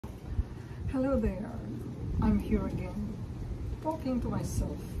Hello there, I'm here again, talking to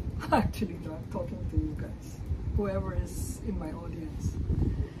myself. Actually not talking to you guys, whoever is in my audience.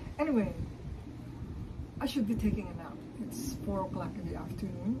 Anyway, I should be taking a nap. It's 4 o'clock in the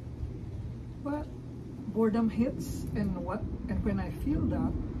afternoon, but boredom hits, and when I feel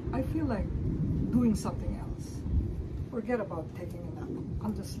that, I feel like doing something else. Forget about taking a nap.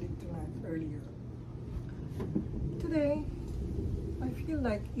 I'll just sleep tonight earlier. Today, I feel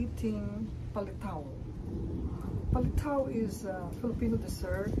like eating palitaw. Palitaw is a Filipino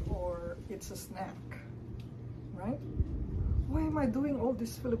dessert, or it's a snack, right? Why am I doing all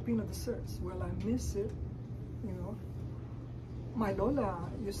these Filipino desserts? Well, I miss it, you know. My Lola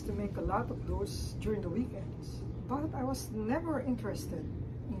used to make a lot of those during the weekends, but I was never interested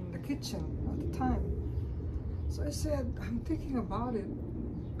in the kitchen at the time. So I said, I'm thinking about it.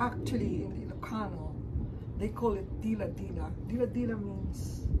 Actually, in Ilocano, they call it dila-dila. Dila-dila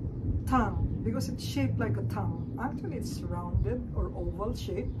means tongue, because it's shaped like a tongue. Actually, it's rounded or oval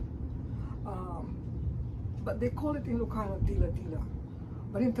shaped, but they call it in Ilocano dila-dila.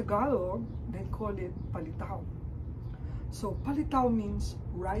 But in Tagalog, they call it palitaw. So palitaw means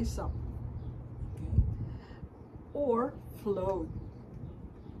rise up, okay? Or float.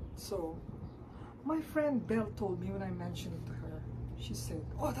 So my friend Belle told me when I mentioned it to her, she said,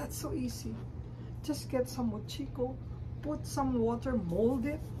 oh, that's so easy. Just get some mochiko, put some water, mold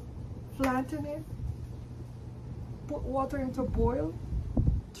it, flatten it, put water into boil,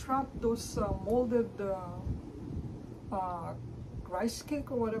 trap those molded rice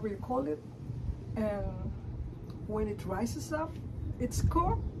cake or whatever you call it, and when it rises up, it's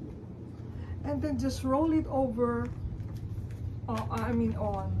cooked, and then just roll it over,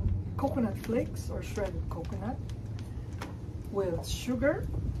 on coconut flakes or shredded coconut with sugar,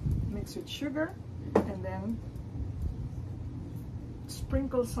 mix with sugar, and then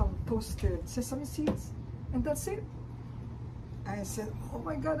sprinkle some toasted sesame seeds, and that's it. I said, oh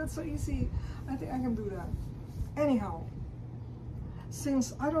my God, that's so easy. I think I can do that. Anyhow,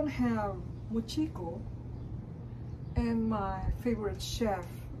 since I don't have mochiko, and my favorite chef,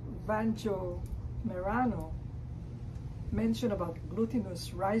 Vanjo Merano, mentioned about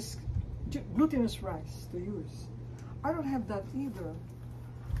glutinous rice to use. I don't have that either,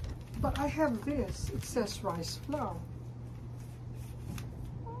 but I have this. It says rice flour.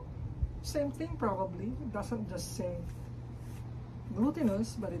 Same thing probably. It doesn't just say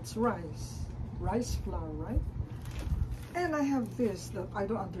glutinous, but it's rice flour, right? And I have this that I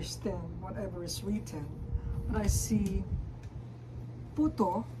don't understand whatever is written. When I see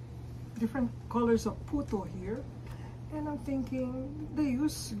puto, different colors of puto here, and I'm thinking they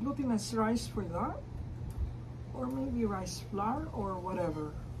use glutinous rice for that, or maybe rice flour or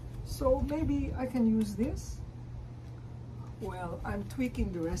whatever. So maybe I can use this. Well, I'm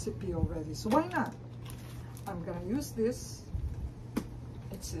tweaking the recipe already, so why not? I'm gonna use this.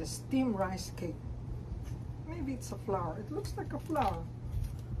 It's a steamed rice cake. Maybe it's a flour. It looks like a flour.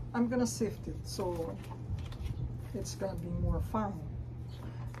 I'm gonna sift it so it's gonna be more fine.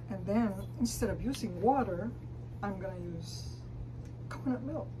 And then instead of using water, I'm gonna use coconut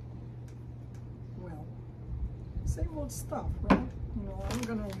milk. Well, same old stuff, right? You know, I'm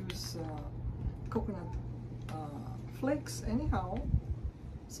gonna use coconut flakes anyhow,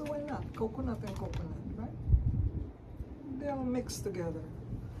 so why not? Coconut and coconut, right? They'll mix together.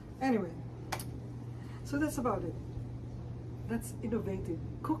 Anyway, so that's about it. That's innovative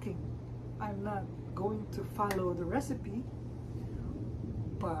cooking. I'm not going to follow the recipe,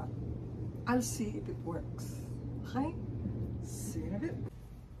 but I'll see if it works. Okay? See you in a bit.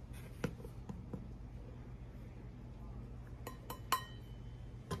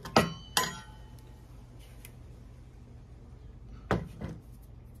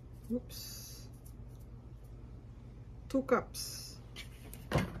 Oops. 2 cups.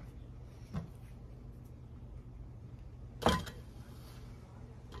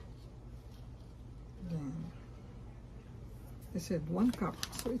 I said 1 cup,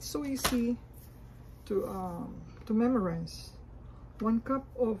 so it's so easy to memorize. 1 cup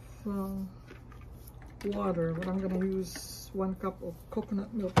of water, but I'm gonna use 1 cup of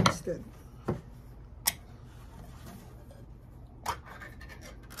coconut milk instead.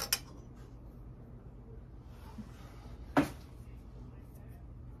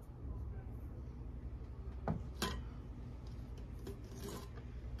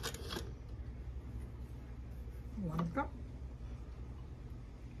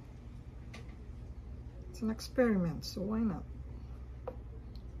 An experiment, so why not?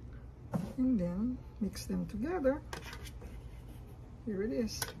 And then mix them together. Here it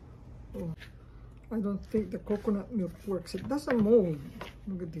is. Oh, I don't think the coconut milk works. It doesn't mold.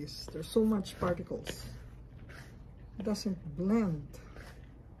 Look at this. There's so much particles. It doesn't blend.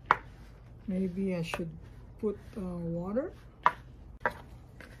 Maybe I should put water.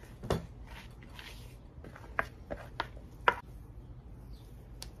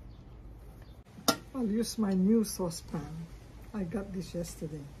 I'll use my new saucepan. I got this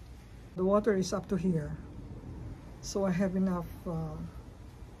yesterday. The water is up to here, so I have enough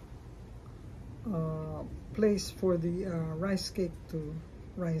place for the rice cake to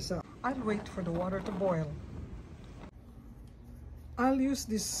rise up. I'll wait for the water to boil. I'll use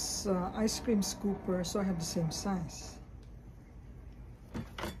this ice cream scooper so I have the same size.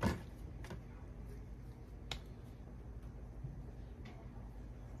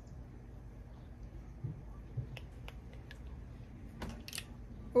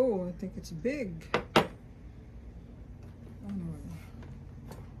 Oh, I think it's big.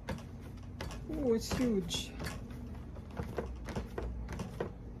 Oh, it's huge.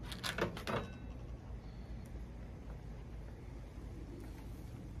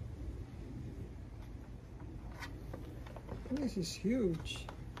 This is huge.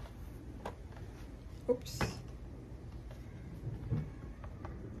 Oops.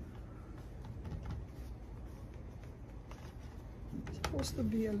 Supposed to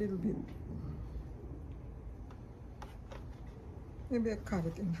be a little bit. Maybe I cut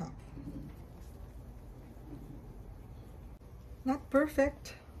it in half. Not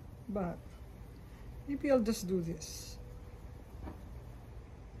perfect, but maybe I'll just do this.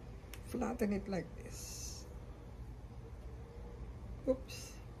 Flatten it like this.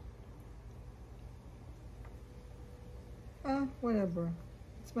 Oops. Whatever.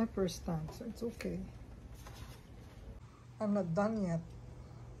 It's my first time, so it's okay. I'm not done yet.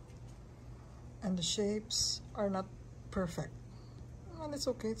 And the shapes are not perfect. And it's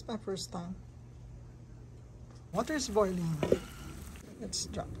okay, it's my first time. Water is boiling. Let's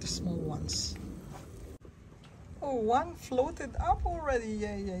drop the small ones. Oh, one floated up already.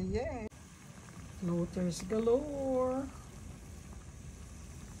 Yay, yay, yay. Floaters galore.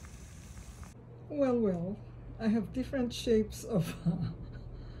 Well, well, I have different shapes of,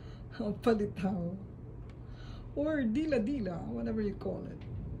 of palitaw. Or dila-dila, whatever you call it.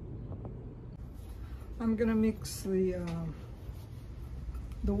 I'm gonna mix the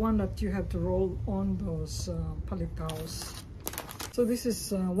one that you have to roll on those palitaws. So this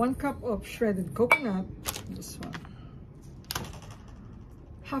is 1 cup of shredded coconut, this one.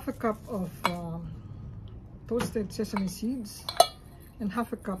 Half a cup of toasted sesame seeds, and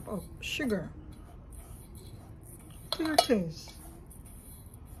half a cup of sugar. To your taste.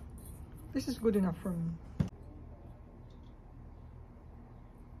 This is good enough for me.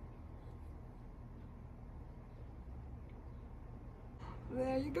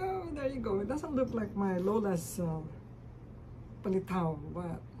 There you go, there you go. It doesn't look like my Lola's palitaw,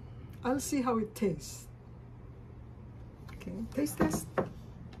 but I'll see how it tastes. Okay, taste test.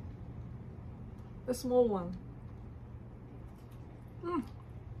 A small one.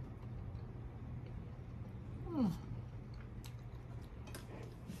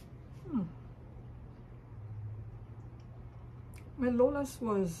 My Lola's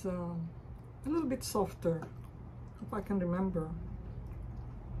was a little bit softer, if I can remember.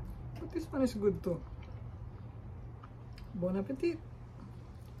 But this one is good too. Bon appetit!